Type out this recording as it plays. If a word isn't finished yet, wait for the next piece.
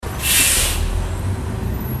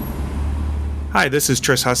Hi, this is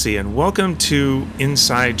Tris Hussey, and welcome to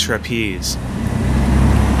Inside Trapeze.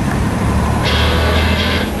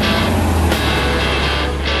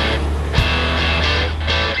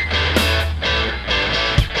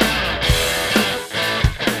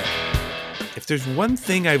 If there's one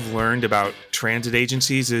thing I've learned about transit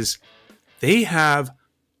agencies is they have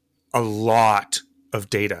a lot of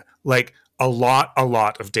data, like a lot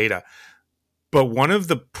of data. But one of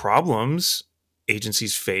the problems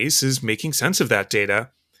agencies face is making sense of that data.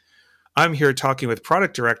 I'm here talking with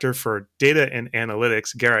Product Director for Data and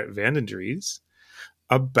Analytics, Garrett Vandendries,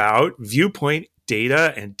 about ViewPoint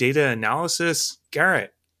data and data analysis.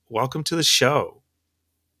 Garrett, welcome to the show.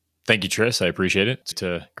 Thank you, Tris. I appreciate it.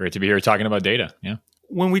 It's great to be here talking about data. Yeah.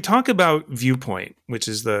 When we talk about ViewPoint, which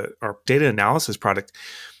is our data analysis product,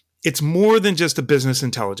 it's more than just a business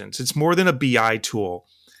intelligence. It's more than a BI tool.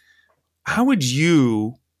 How would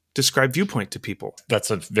you describe ViewPoint to people?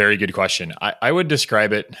 That's a very good question. I would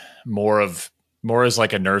describe it more as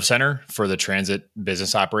like a nerve center for the transit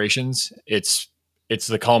business operations. It's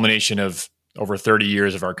the culmination of over 30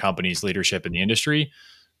 years of our company's leadership in the industry,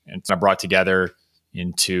 and it's brought together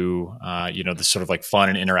into this sort of like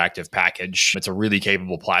fun and interactive package. It's a really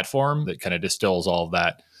capable platform that kind of distills all of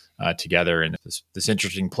that together in this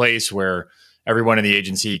interesting place where everyone in the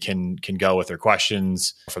agency can go with their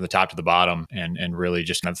questions from the top to the bottom and really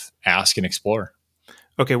just kind of ask and explore.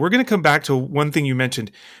 Okay, we're going to come back to one thing you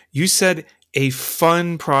mentioned. You said a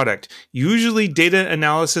fun product. Usually data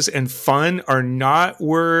analysis and fun are not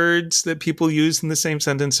words that people use in the same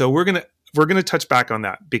sentence. So we're going to touch back on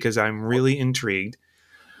that because I'm really intrigued.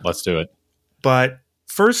 Let's do it. But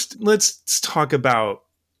first, let's talk about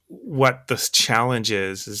what the challenge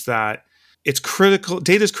is that it's critical.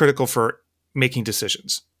 Data is critical for making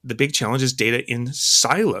decisions. The big challenge is data in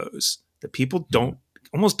silos that people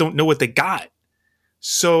almost don't know what they got.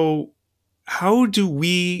 So how do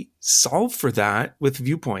we solve for that with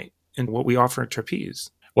ViewPoint and what we offer at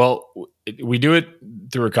Trapeze? Well, we do it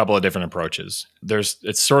through a couple of different approaches.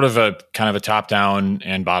 It's sort of a kind of a top-down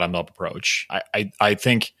and bottom-up approach. I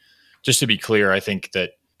think, just to be clear, I think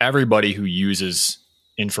that everybody who uses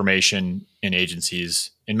information in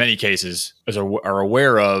agencies, in many cases, are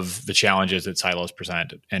aware of the challenges that silos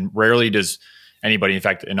present. And rarely does anybody, in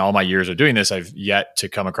fact, in all my years of doing this, I've yet to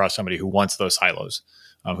come across somebody who wants those silos,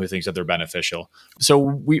 who thinks that they're beneficial. So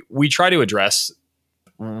we try to address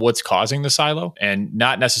what's causing the silo, and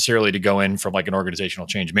not necessarily to go in from like an organizational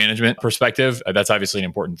change management perspective. That's obviously an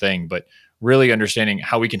important thing, but really understanding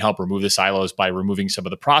how we can help remove the silos by removing some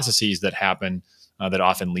of the processes that happen that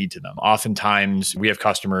often lead to them. Oftentimes, we have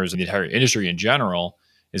customers, and the entire industry in general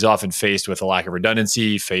is often faced with a lack of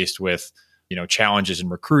redundancy, faced with challenges in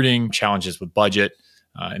recruiting, challenges with budget,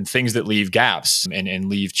 and things that leave gaps and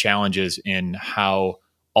leave challenges in how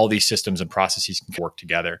all these systems and processes can work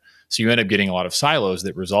together. So you end up getting a lot of silos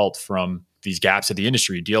that result from these gaps that the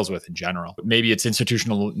industry deals with in general. Maybe it's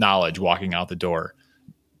institutional knowledge walking out the door.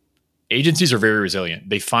 Agencies are very resilient.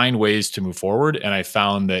 They find ways to move forward. And I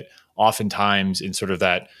found that oftentimes in sort of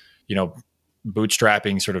that,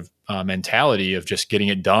 bootstrapping sort of mentality of just getting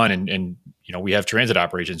it done. And we have transit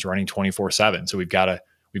operations running 24/7. So we've got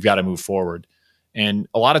to move forward. And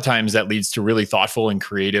a lot of times that leads to really thoughtful and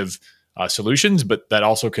creative solutions, but that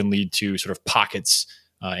also can lead to sort of pockets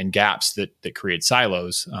and gaps that create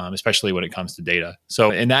silos, especially when it comes to data.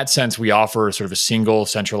 So in that sense, we offer sort of a single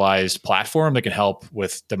centralized platform that can help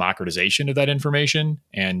with democratization of that information,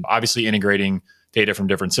 and obviously integrating data from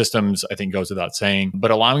different systems, I think goes without saying,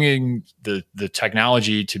 but allowing the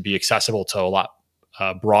technology to be accessible to a lot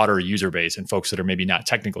broader user base and folks that are maybe not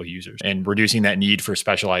technical users, and reducing that need for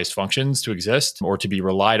specialized functions to exist or to be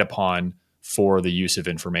relied upon for the use of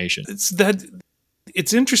information.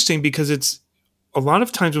 It's interesting because it's a lot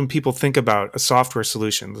of times when people think about a software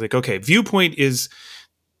solution, like, okay, ViewPoint is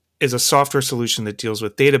a software solution that deals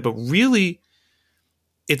with data, but really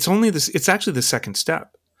it's actually the second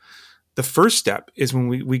step. The first step is when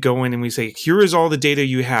we go in and we say, here is all the data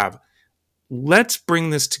you have. Let's bring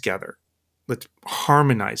this together. Let's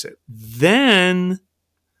harmonize it. Then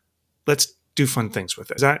let's do fun things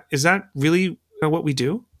with it. Is that really what we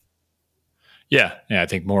do? Yeah, I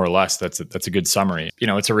think more or less that's a good summary.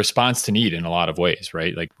 It's a response to need in a lot of ways,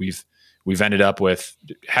 right? Like we've ended up with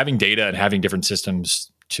having data and having different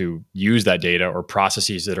systems to use that data, or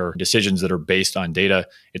processes that are decisions that are based on data.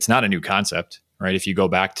 It's not a new concept, right? If you go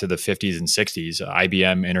back to the 50s and 60s,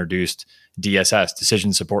 IBM introduced DSS,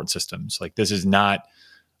 decision support systems. Like, this is not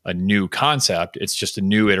a new concept. It's just a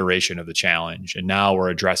new iteration of the challenge. And now we're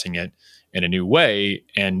addressing it in a new way.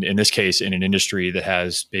 And in this case, in an industry that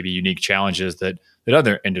has maybe unique challenges that that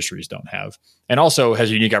other industries don't have. And also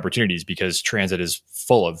has unique opportunities because transit is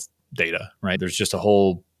full of data, right? There's just a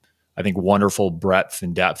whole, I think, wonderful breadth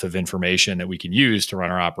and depth of information that we can use to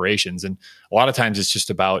run our operations. And a lot of times it's just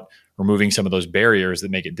about removing some of those barriers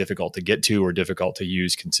that make it difficult to get to or difficult to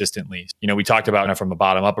use consistently. We talked about from a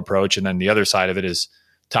bottom up approach, and then the other side of it is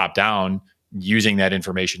top down, using that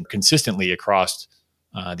information consistently across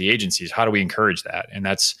the agencies. How do we encourage that? And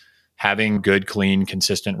that's having good, clean,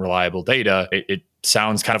 consistent, reliable data. It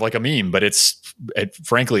sounds kind of like a meme, but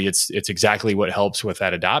frankly, it's exactly what helps with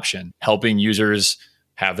that adoption, helping users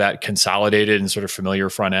have that consolidated and sort of familiar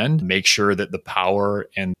front end, make sure that the power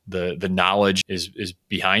and the knowledge is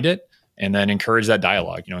behind it, and then encourage that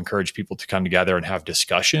dialogue, encourage people to come together and have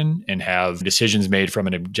discussion and have decisions made from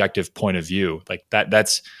an objective point of view. Like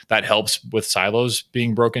that helps with silos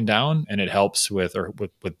being broken down, and it helps with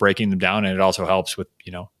breaking them down. And it also helps with,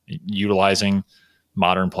 utilizing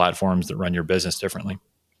modern platforms that run your business differently.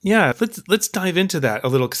 Yeah. Let's dive into that a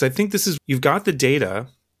little. 'Cause I think you've got the data,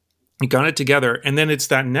 you got it together, and then it's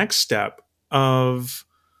that next step of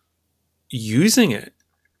using it.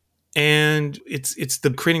 And it's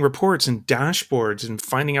the creating reports and dashboards and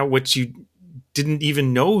finding out what you didn't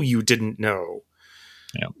even know you didn't know.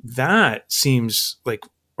 Yeah. That seems like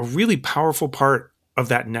a really powerful part of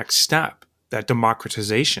that next step, that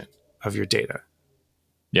democratization of your data.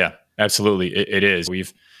 Yeah, absolutely. It is.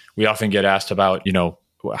 We often get asked about,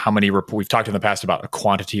 how many we've talked in the past about a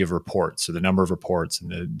quantity of reports, so the number of reports and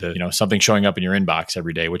the something showing up in your inbox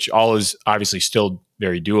every day, which all is obviously still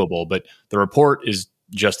very doable, but the report is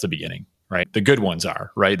just the beginning, right? The good ones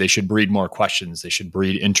are, right? They should breed more questions. They should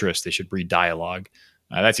breed interest. They should breed dialogue.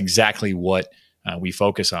 That's exactly what we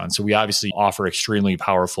focus on. So we obviously offer extremely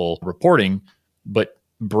powerful reporting, but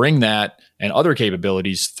bring that and other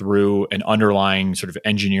capabilities through an underlying sort of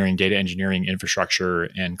data engineering infrastructure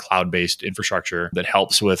and cloud-based infrastructure that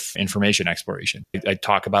helps with information exploration. I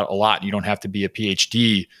talk about a lot. You don't have to be a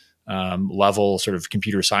PhD level sort of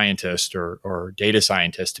computer scientist or data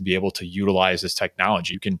scientist to be able to utilize this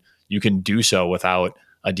technology. You can do so without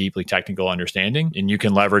a deeply technical understanding, and you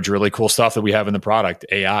can leverage really cool stuff that we have in the product,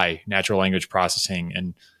 AI, natural language processing,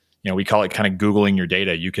 and we call it kind of Googling your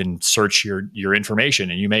data. You can search your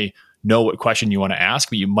information, and you may know what question you want to ask,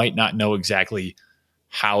 but you might not know exactly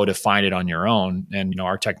how to find it on your own. And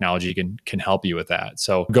our technology can help you with that.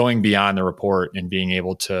 So going beyond the report and being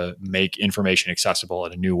able to make information accessible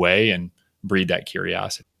in a new way and breed that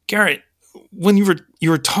curiosity. Garrett, when you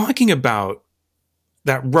were talking about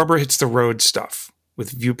that rubber hits the road stuff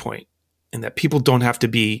with ViewPoint, and that people don't have to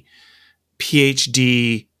be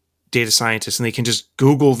PhD data scientists and they can just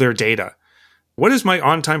Google their data. What is my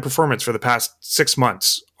on-time performance for the past 6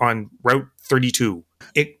 months on Route 32?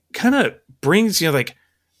 It kind of brings,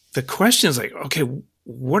 the questions like, okay,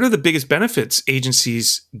 what are the biggest benefits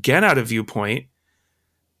agencies get out of ViewPoint,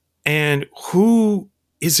 and who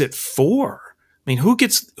is it for? I mean, who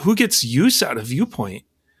gets use out of ViewPoint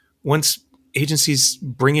once agencies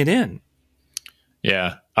bring it in?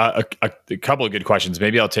 Yeah, a couple of good questions.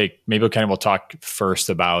 Maybe we'll talk first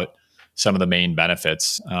about some of the main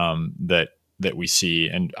benefits that we see.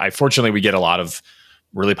 And fortunately, we get a lot of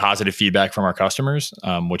really positive feedback from our customers,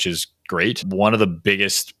 which is great. One of the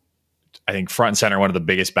biggest, I think, front and center, one of the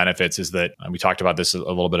biggest benefits is that we talked about this a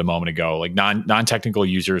little bit a moment ago. Like non-technical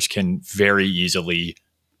users can very easily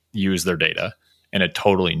use their data in a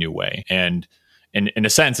totally new way. And in a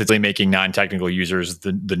sense, it's like making non-technical users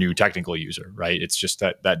the new technical user, right? It's just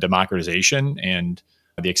that democratization and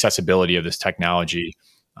the accessibility of this technology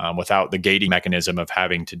without the gating mechanism of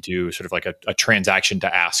having to do sort of like a transaction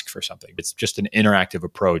to ask for something. It's just an interactive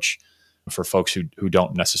approach for folks who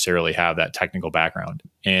don't necessarily have that technical background.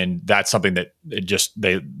 And that's something that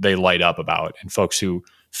they light up about. And folks who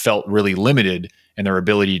felt really limited in their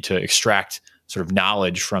ability to extract sort of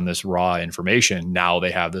knowledge from this raw information, now they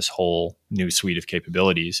have this whole new suite of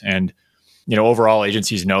capabilities. And overall,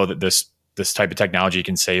 agencies know that this type of technology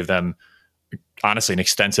can save them, honestly, an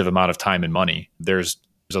extensive amount of time and money. There's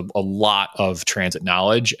a lot of transit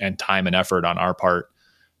knowledge and time and effort on our part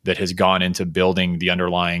that has gone into building the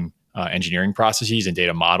underlying engineering processes and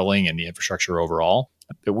data modeling and the infrastructure overall.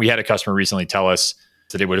 We had a customer recently tell us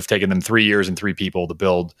that it would have taken them 3 years and 3 people to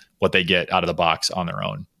build what they get out of the box on their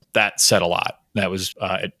own. That said a lot. That was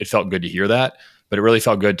it felt good to hear that, but it really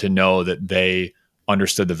felt good to know that they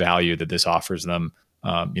understood the value that this offers them,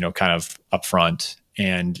 kind of upfront.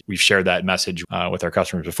 And we've shared that message with our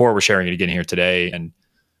customers before. We're sharing it again here today. And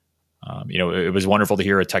it was wonderful to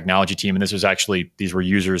hear a technology team. And these were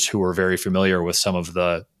users who were very familiar with some of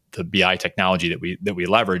the BI technology that we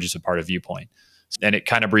leverage as a part of ViewPoint. And it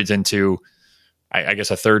kind of breeds into I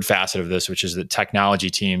guess a third facet of this, which is that technology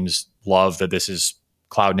teams love that this is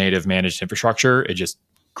cloud native managed infrastructure. It just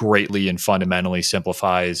greatly and fundamentally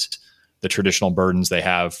simplifies the traditional burdens they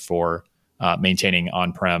have for maintaining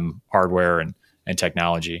on-prem hardware and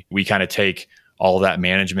technology. We kind of take all of that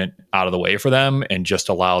management out of the way for them and just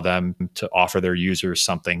allow them to offer their users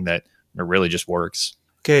something that really just works.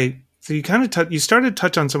 Okay, so you kind of you started to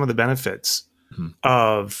touch on some of the benefits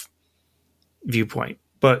of ViewPoint,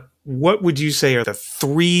 but what would you say are the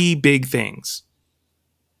 3 big things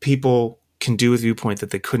people can do with ViewPoint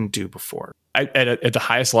that they couldn't do before? At the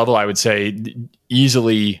highest level, I would say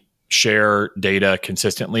easily share data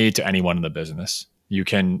consistently to anyone in the business. You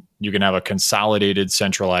can have a consolidated,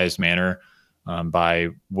 centralized manner by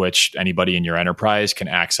which anybody in your enterprise can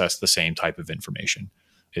access the same type of information.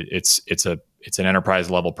 It's an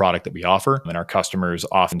enterprise level product that we offer, and our customers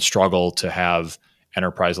often struggle to have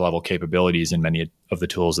enterprise level capabilities in many of the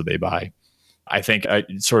tools that they buy. I think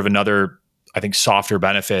sort of another, softer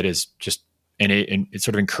benefit is just it's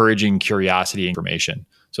sort of encouraging curiosity information.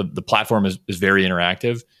 So the platform is very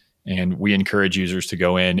interactive, and we encourage users to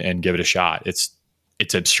go in and give it a shot. It's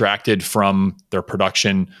abstracted from their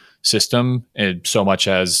production system, and so much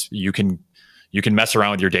as you can mess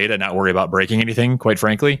around with your data and not worry about breaking anything, quite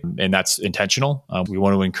frankly. And that's intentional. We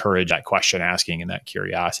want to encourage that question asking and that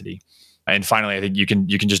curiosity. And finally, I think you can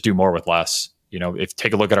just do more with less.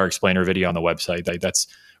 Take a look at our explainer video on the website. That's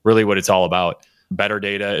really what it's all about. Better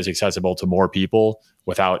data is accessible to more people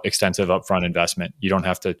without extensive upfront investment. You don't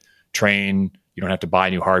have to train. You don't have to buy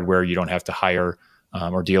new hardware. You don't have to hire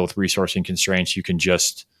or deal with resourcing constraints. You can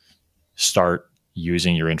just start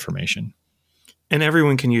using your information. And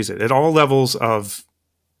everyone can use it at all levels of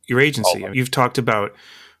your agency. You've talked about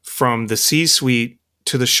from the C-suite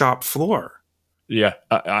to the shop floor. Yeah,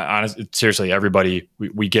 honestly, seriously, everybody,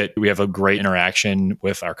 we have a great interaction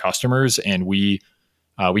with our customers, and we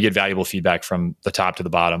get valuable feedback from the top to the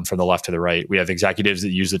bottom, from the left to the right. We have executives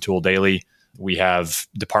that use the tool daily. We have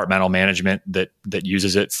departmental management that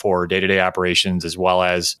uses it for day-to-day operations, as well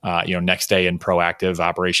as next day and proactive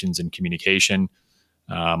operations and communication.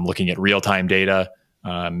 Looking at real-time data,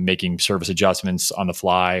 making service adjustments on the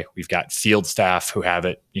fly. We've got field staff who have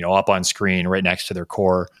it, up on screen right next to their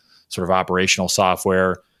core sort of operational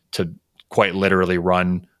software to quite literally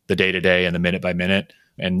run the day-to-day and the minute-by-minute.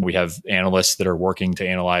 And we have analysts that are working to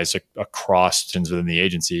analyze across within the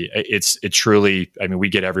agency. It's truly, we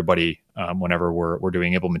get everybody whenever we're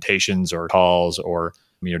doing implementations or calls or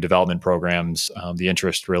development programs. The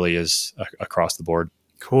interest really is across the board.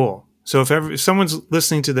 Cool. So if someone's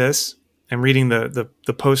listening to this and reading the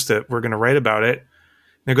post that we're going to write about it,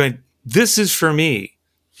 they're going, "This is for me.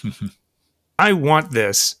 I want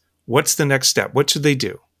this. What's the next step? What should they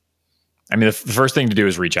do?" The first thing to do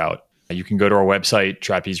is reach out. You can go to our website,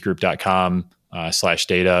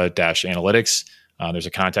 trapezegroup.com/data-analytics. There's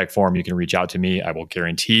a contact form. You can reach out to me. I will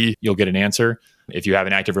guarantee you'll get an answer. If you have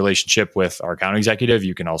an active relationship with our account executive,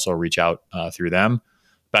 you can also reach out through them.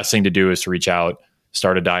 Best thing to do is to reach out,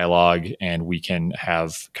 start a dialogue, and we can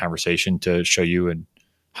have conversation to show you and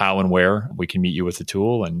how and where we can meet you with the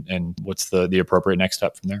tool and what's the appropriate next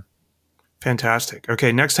step from there. Fantastic.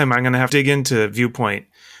 Okay, next time I'm going to have to dig into ViewPoint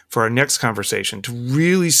for our next conversation to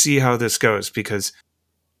really see how this goes, because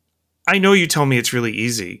I know you tell me it's really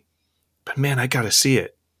easy, but man, I got to see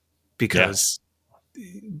it, because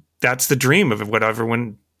that's the dream of what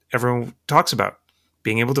everyone talks about,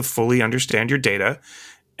 being able to fully understand your data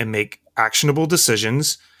and make actionable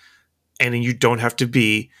decisions, and then you don't have to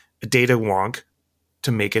be a data wonk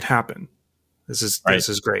to make it happen. This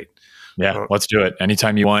is great. Yeah, let's do it.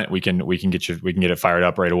 Anytime you want, we can get it fired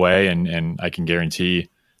up right away, and I can guarantee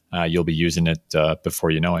you'll be using it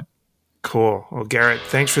before you know it. Cool. Well, Garrett,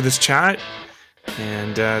 thanks for this chat.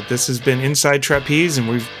 And this has been Inside Trapeze, and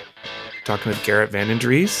we've talking with Garrett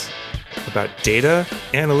Vandendries about data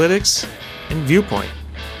analytics and ViewPoint.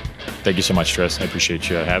 Thank you so much, Tris. I appreciate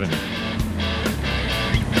you having me.